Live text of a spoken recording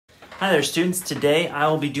Hi there, students. Today I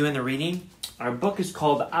will be doing the reading. Our book is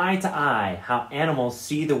called Eye to Eye, How Animals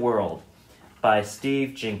See the World by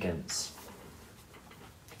Steve Jenkins.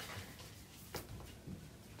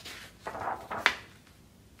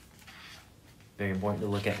 Very important to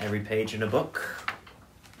look at every page in a book.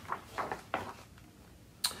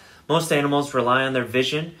 Most animals rely on their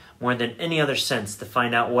vision more than any other sense to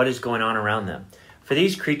find out what is going on around them. For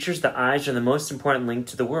these creatures, the eyes are the most important link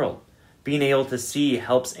to the world. Being able to see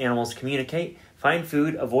helps animals communicate, find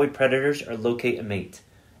food, avoid predators, or locate a mate.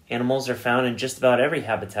 Animals are found in just about every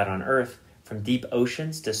habitat on Earth, from deep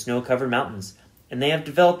oceans to snow-covered mountains, and they have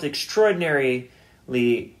developed extraordinarily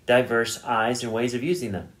diverse eyes and ways of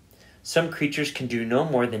using them. Some creatures can do no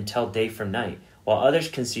more than tell day from night, while others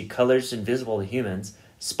can see colors invisible to humans,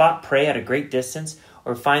 spot prey at a great distance,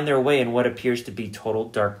 or find their way in what appears to be total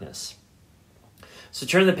darkness. So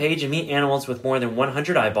turn the page and meet animals with more than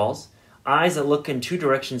 100 eyeballs, eyes that look in two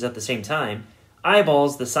directions at the same time,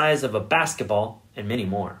 eyeballs the size of a basketball, and many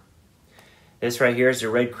more. This right here is a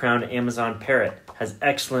red-crowned Amazon parrot. Has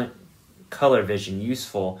excellent color vision,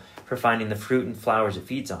 useful for finding the fruit and flowers it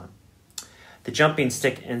feeds on. The jumping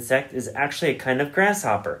stick insect is actually a kind of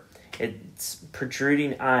grasshopper. Its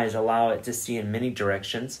protruding eyes allow it to see in many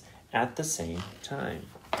directions at the same time.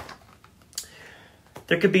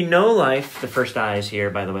 There could be no life, the first eye is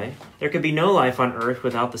here, by the way. There could be no life on Earth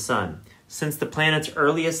without the sun. Since the planet's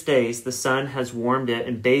earliest days, the sun has warmed it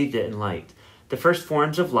and bathed it in light. The first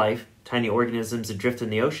forms of life, tiny organisms adrift in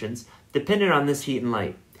the oceans, depended on this heat and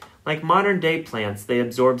light. Like modern-day plants, they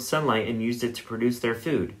absorbed sunlight and used it to produce their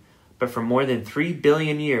food. But for more than 3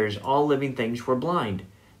 billion years, all living things were blind.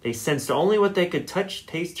 They sensed only what they could touch,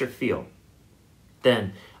 taste, or feel.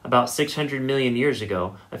 Then, about 600 million years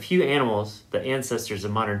ago, a few animals, the ancestors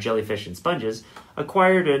of modern jellyfish and sponges,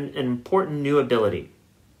 acquired an important new ability.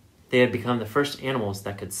 They had become the first animals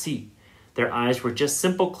that could see. Their eyes were just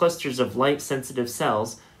simple clusters of light-sensitive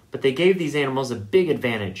cells, but they gave these animals a big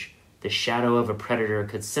advantage. The shadow of a predator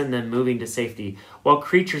could send them moving to safety, while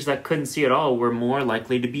creatures that couldn't see at all were more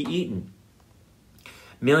likely to be eaten.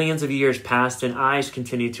 Millions of years passed and eyes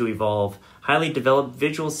continued to evolve. Highly developed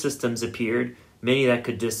visual systems appeared, many that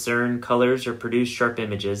could discern colors or produce sharp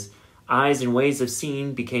images. Eyes and ways of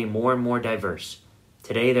seeing became more and more diverse.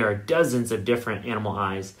 Today there are dozens of different animal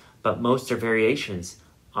eyes, but most are variations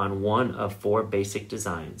on one of 4 basic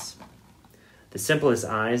designs. The simplest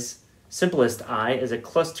eye is a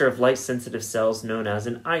cluster of light-sensitive cells known as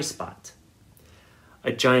an eye spot.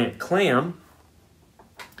 A giant clam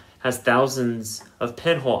has thousands of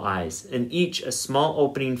pinhole eyes. In each, a small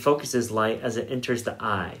opening focuses light as it enters the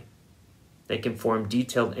eye. They can form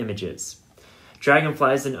detailed images.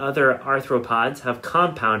 Dragonflies and other arthropods have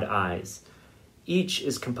compound eyes. Each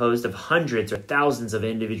is composed of hundreds or thousands of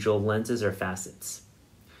individual lenses or facets.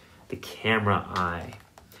 The camera eye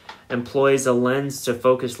employs a lens to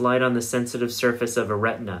focus light on the sensitive surface of a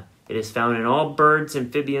retina. It is found in all birds,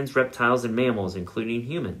 amphibians, reptiles, and mammals, including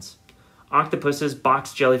humans. Octopuses,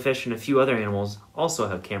 box jellyfish, and a few other animals also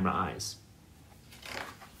have camera eyes.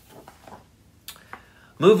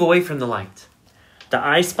 Move away from the light. The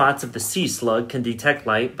eye spots of the sea slug can detect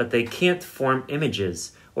light, but they can't form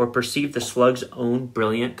images or perceive the slug's own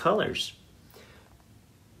brilliant colors.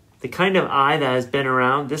 This kind of eye has been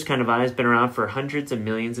around for hundreds of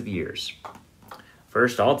millions of years.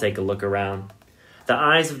 First, I'll take a look around. The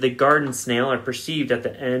eyes of the garden snail are perched at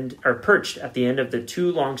the end of the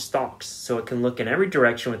 2 long stalks, so it can look in every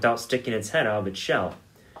direction without sticking its head out of its shell.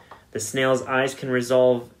 The snail's eyes can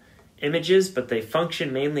resolve images, but they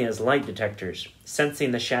function mainly as light detectors.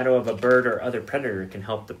 Sensing the shadow of a bird or other predator can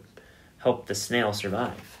help the snail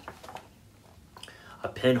survive. A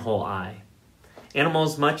pinhole eye.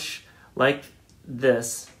 Animals much like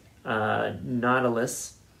this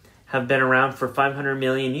nautilus have been around for 500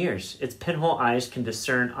 million years. Its pinhole eyes can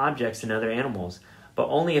discern objects in other animals, but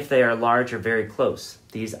only if they are large or very close.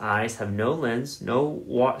 These eyes have no lens,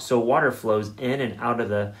 so water flows in and out of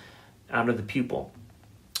the pupil.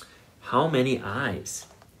 How many eyes?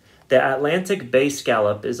 The Atlantic Bay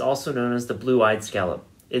scallop is also known as the blue-eyed scallop.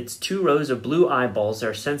 Its 2 rows of blue eyeballs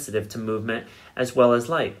are sensitive to movement as well as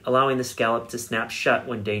light, allowing the scallop to snap shut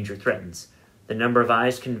when danger threatens. The number of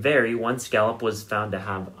eyes can vary. One scallop was found to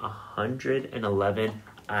have 111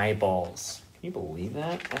 eyeballs. Can you believe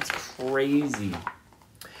that? That's crazy.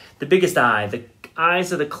 The biggest eye. The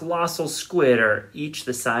eyes of the colossal squid are each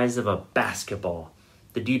the size of a basketball.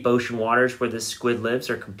 The deep ocean waters where this squid lives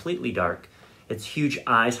are completely dark. Its huge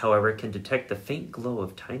eyes, however, can detect the faint glow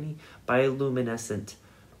of tiny bioluminescent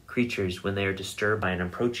creatures when they are disturbed by an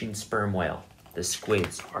approaching sperm whale, the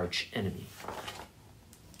squid's arch enemy.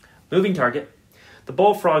 Moving target. The The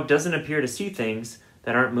bullfrog doesn't appear to see things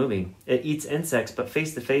that aren't moving. It eats insects, but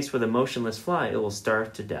face to face with a motionless fly, it will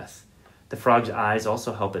starve to death. The frog's eyes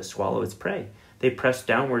also help it swallow its prey. They press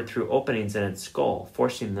downward through openings in its skull,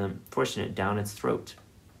 forcing it down its throat.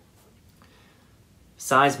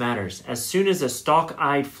 Size matters. As soon as a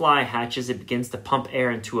stalk-eyed fly hatches, it begins to pump air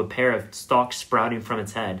into a pair of stalks sprouting from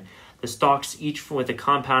its head. The stalks, each with a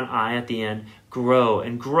compound eye at the end, grow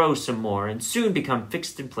and grow some more and soon become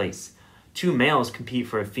fixed in place. Two males compete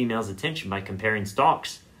for a female's attention by comparing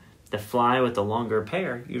stalks. The fly with the longer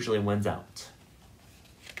pair usually wins out.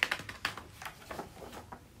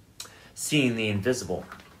 Seeing the invisible.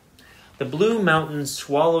 The blue mountain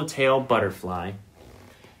swallowtail butterfly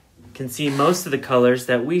can see most of the colors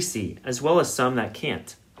that we see, as well as some that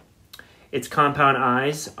can't. Its compound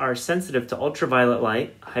eyes are sensitive to ultraviolet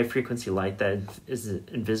light, high-frequency light that is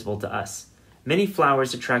invisible to us. Many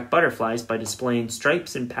flowers attract butterflies by displaying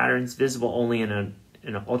stripes and patterns visible only in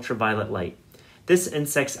an ultraviolet light. This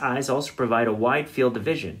insect's eyes also provide a wide field of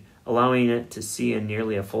vision, allowing it to see in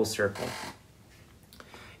nearly a full circle.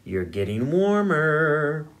 You're getting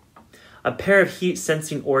warmer. A pair of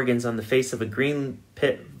heat-sensing organs on the face of a green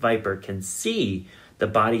pit viper can see the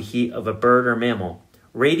body heat of a bird or mammal.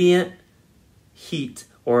 Radiant heat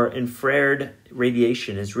or infrared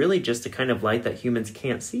radiation is really just a kind of light that humans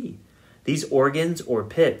can't see. These organs or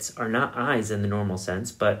pits are not eyes in the normal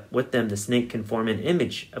sense, but with them the snake can form an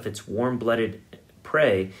image of its warm-blooded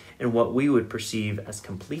prey in what we would perceive as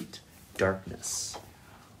complete darkness.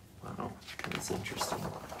 Wow, that's interesting.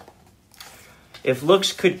 If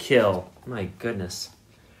looks could kill, my goodness.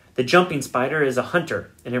 The jumping spider is a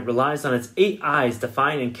hunter, and it relies on its 8 eyes to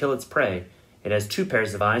find and kill its prey. It has 2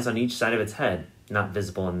 pairs of eyes on each side of its head, not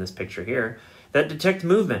visible in this picture here, that detect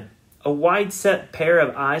movement. A wide-set pair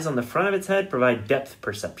of eyes on the front of its head provide depth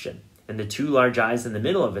perception, and the 2 large eyes in the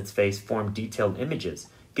middle of its face form detailed images,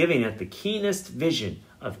 giving it the keenest vision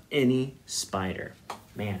of any spider.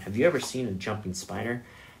 Man, have you ever seen a jumping spider?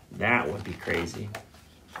 That would be crazy.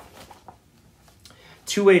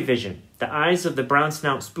 Two-way vision. The eyes of the brown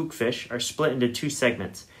snout spookfish are split into 2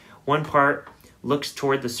 segments. One part looks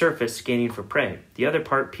toward the surface, scanning for prey. The other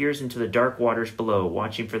part peers into the dark waters below,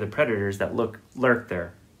 watching for the predators that lurk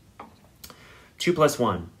there. 2 +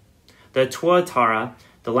 1. The tuatara,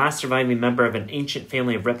 the last surviving member of an ancient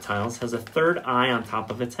family of reptiles, has a 3rd eye on top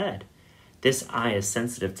of its head. This eye is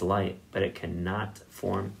sensitive to light, but it cannot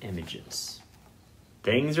form images.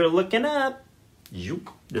 Things are looking up.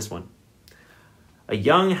 This one. A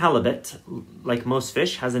young halibut, like most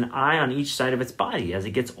fish, has an eye on each side of its body. As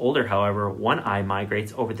it gets older, however, one eye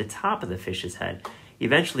migrates over the top of the fish's head.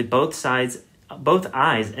 Eventually, both eyes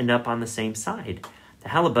end up on the same side. The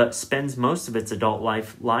halibut spends most of its adult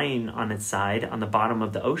life lying on its side on the bottom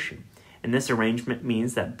of the ocean, and this arrangement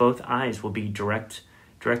means that both eyes will be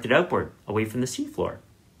directed upward, away from the seafloor.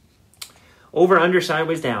 Over, under,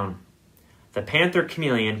 sideways, down. The panther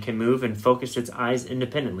chameleon can move and focus its eyes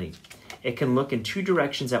independently. It can look in 2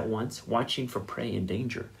 directions at once, watching for prey and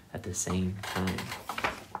danger at the same time.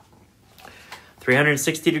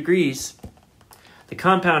 360 degrees. The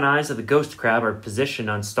compound eyes of the ghost crab are positioned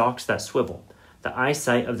on stalks that swivel. The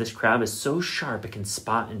eyesight of this crab is so sharp it can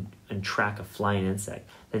spot and track a flying insect,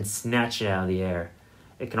 then snatch it out of the air.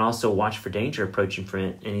 It can also watch for danger approaching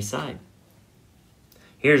from any side.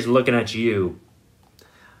 Here's looking at you.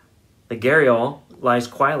 The gharial lies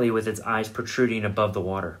quietly with its eyes protruding above the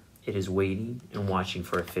water. It is waiting and watching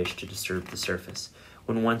for a fish to disturb the surface.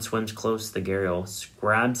 When one swims close, the gharial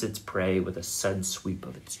grabs its prey with a sudden sweep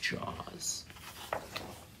of its jaws.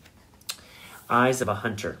 Eyes of a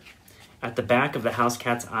hunter. At the back of the house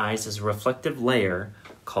cat's eyes is a reflective layer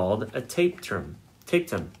called a tapetum.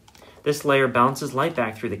 This layer bounces light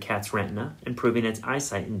back through the cat's retina, improving its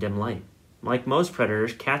eyesight in dim light. Like most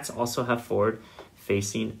predators, cats also have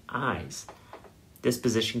forward-facing eyes. This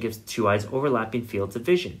position gives 2 eyes overlapping fields of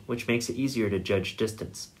vision, which makes it easier to judge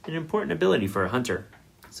distance, an important ability for a hunter,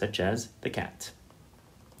 such as the cat.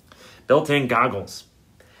 Built-in goggles.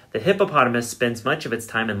 The hippopotamus spends much of its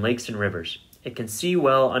time in lakes and rivers. It can see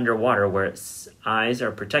well underwater where its eyes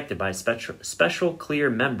are protected by a special clear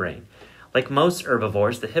membrane. Like most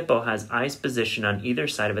herbivores, the hippo has eyes positioned on either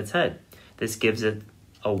side of its head. This gives it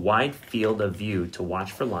a wide field of view to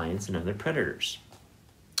watch for lions and other predators.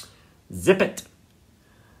 Zip it!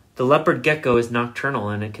 The leopard gecko is nocturnal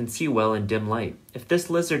and it can see well in dim light. If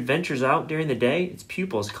this lizard ventures out during the day, its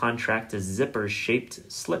pupils contract as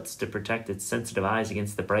zipper-shaped slits to protect its sensitive eyes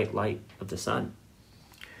against the bright light of the sun.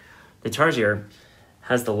 The tarsier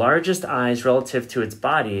has the largest eyes relative to its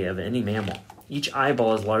body of any mammal. Each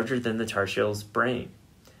eyeball is larger than the tarsiel's brain.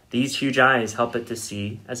 These huge eyes help it to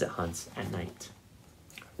see as it hunts at night.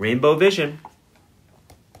 Rainbow vision.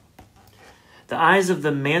 The eyes of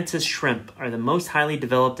the mantis shrimp are the most highly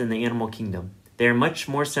developed in the animal kingdom. They are much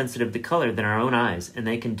more sensitive to color than our own eyes, and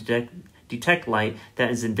they can detect light that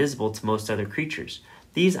is invisible to most other creatures.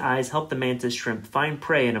 These eyes help the mantis shrimp find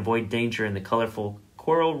prey and avoid danger in the colorful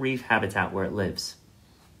coral reef habitat where it lives.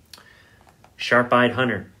 Sharp-eyed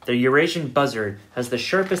hunter. The Eurasian buzzard has the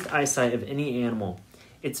sharpest eyesight of any animal.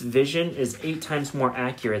 Its vision is 8 times more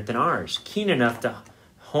accurate than ours, keen enough to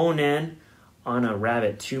hone in on a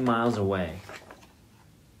rabbit 2 miles away.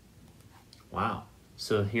 Wow.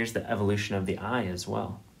 So here's the evolution of the eye as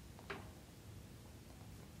well.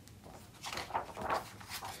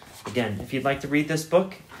 Again, if you'd like to read this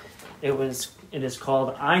book, it is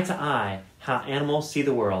called Eye to Eye, How Animals See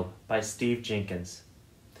the World by Steve Jenkins.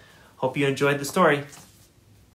 Hope you enjoyed the story.